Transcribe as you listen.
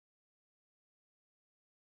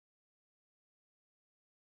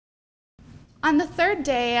On the third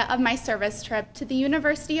day of my service trip to the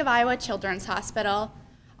University of Iowa Children's Hospital,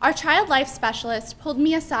 our child life specialist pulled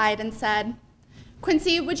me aside and said,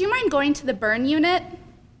 "Quincy, would you mind going to the burn unit?"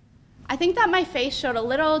 I think that my face showed a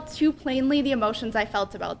little too plainly the emotions I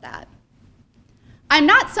felt about that. I'm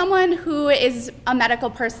not someone who is a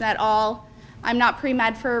medical person at all. I'm not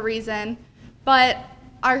pre-med for a reason, but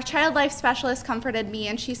our child life specialist comforted me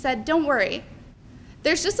and she said, "Don't worry.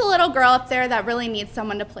 There's just a little girl up there that really needs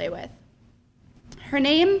someone to play with. Her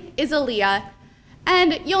name is Aaliyah,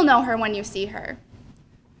 and you'll know her when you see her."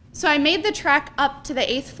 So I made the trek up to the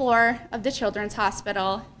 8th floor of the Children's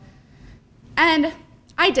Hospital, and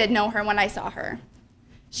I did know her when I saw her.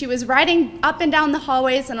 She was riding up and down the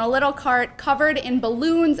hallways in a little cart covered in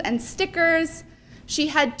balloons and stickers. She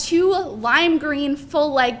had 2 lime green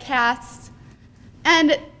full leg casts,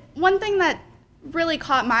 and one thing that really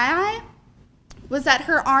caught my eye was that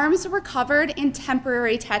her arms were covered in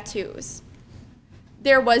temporary tattoos.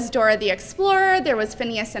 There was Dora the Explorer, there was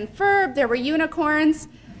Phineas and Ferb, there were unicorns.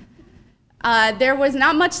 There was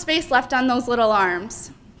not much space left on those little arms.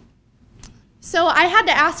 So I had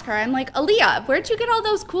to ask her, I'm like, "Aaliyah, where'd you get all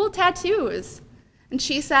those cool tattoos?" And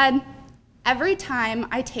she said, "Every time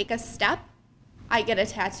I take a step, I get a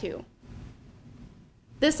tattoo."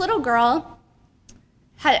 This little girl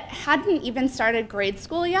hadn't even started grade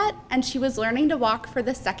school yet, and she was learning to walk for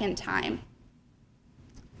the 2nd time.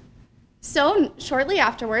 So shortly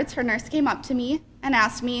afterwards, her nurse came up to me and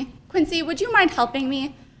asked me, "Quincy, would you mind helping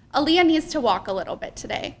me? Aaliyah needs to walk a little bit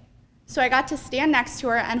today." So I got to stand next to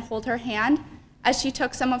her and hold her hand as she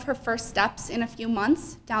took some of her first steps in a few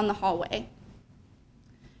months down the hallway.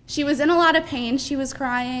 She was in a lot of pain, she was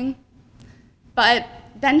crying, but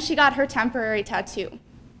then she got her temporary tattoo.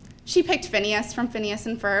 She picked Phineas from Phineas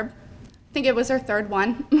and Ferb. I think it was her 3rd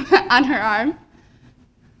one on her arm.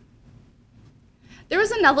 There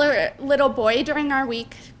was another little boy during our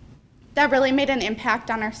week that really made an impact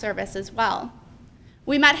on our service as well.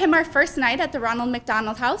 We met him our first night at the Ronald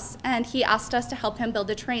McDonald House, and he asked us to help him build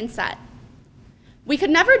a train set. We could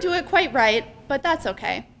never do it quite right, but that's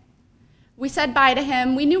okay. We said bye to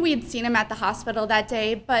him. We knew we'd seen him at the hospital that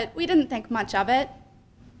day, but we didn't think much of it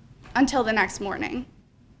until the next morning.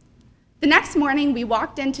 The next morning, we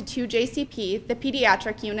walked into 2JCP, the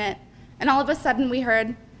pediatric unit, and all of a sudden we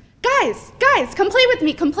heard, guys, come play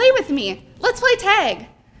with me, let's play tag."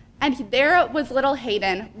 And there was little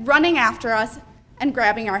Hayden running after us and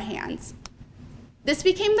grabbing our hands. This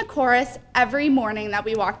became the chorus every morning that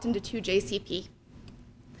we walked into 2JCP.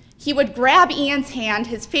 He would grab Ian's hand,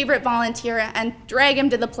 his favorite volunteer, and drag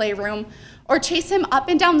him to the playroom, or chase him up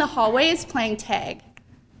and down the hallways playing tag.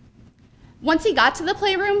 Once he got to the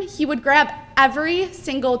playroom, he would grab every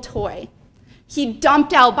single toy. He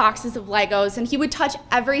dumped out boxes of Legos, and he would touch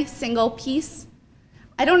every single piece.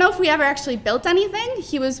 I don't know if we ever actually built anything.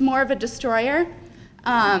 He was more of a destroyer,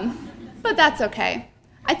 but that's okay.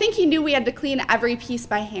 I think he knew we had to clean every piece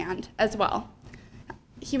by hand as well.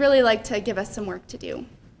 He really liked to give us some work to do.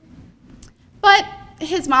 But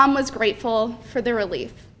his mom was grateful for the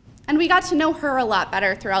relief, and we got to know her a lot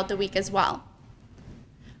better throughout the week as well.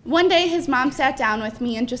 One day, his mom sat down with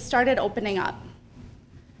me and just started opening up.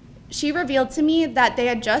 She revealed to me that they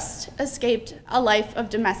had just escaped a life of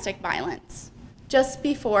domestic violence, just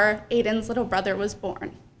before Aiden's little brother was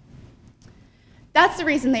born. That's the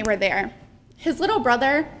reason they were there. His little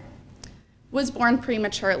brother was born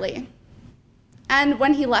prematurely, and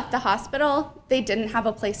when he left the hospital, they didn't have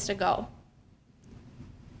a place to go.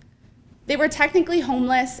 They were technically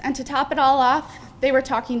homeless, and to top it all off, they were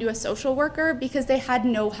talking to a social worker because they had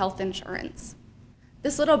no health insurance.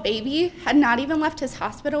 This little baby had not even left his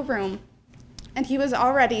hospital room, and he was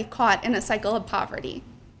already caught in a cycle of poverty.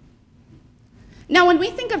 Now, when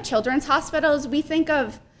we think of children's hospitals, we think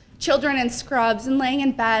of children in scrubs and laying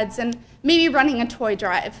in beds and maybe running a toy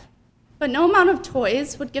drive, but no amount of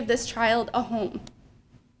toys would give this child a home.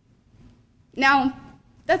 Now,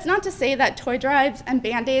 that's not to say that toy drives and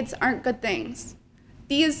Band-Aids aren't good things.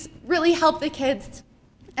 These really help the kids,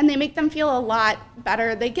 and they make them feel a lot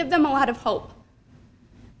better. They give them a lot of hope.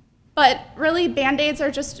 But really, Band-Aids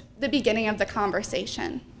are just the beginning of the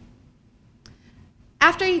conversation.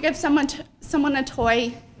 After you give someone a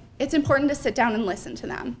toy, it's important to sit down and listen to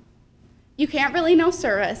them. You can't really know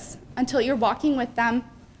service until you're walking with them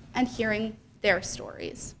and hearing their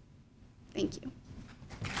stories. Thank you.